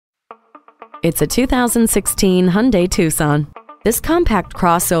It's a 2016 Hyundai Tucson. This compact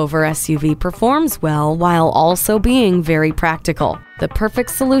crossover SUV performs well while also being very practical. The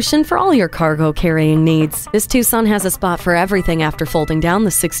perfect solution for all your cargo carrying needs. This Tucson has a spot for everything after folding down the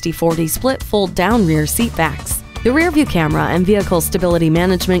 60/40 split fold-down rear seat backs. The rear-view camera and vehicle stability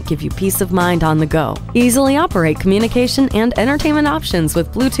management give you peace of mind on the go. Easily operate communication and entertainment options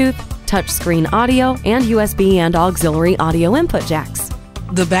with Bluetooth, touchscreen audio, and USB and auxiliary audio input jacks.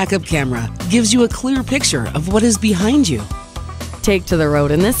 The backup camera gives you a clear picture of what is behind you. Take to the road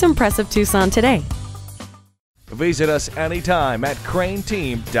in this impressive Tucson today. Visit us anytime at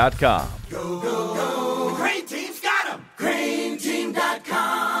crainteam.com.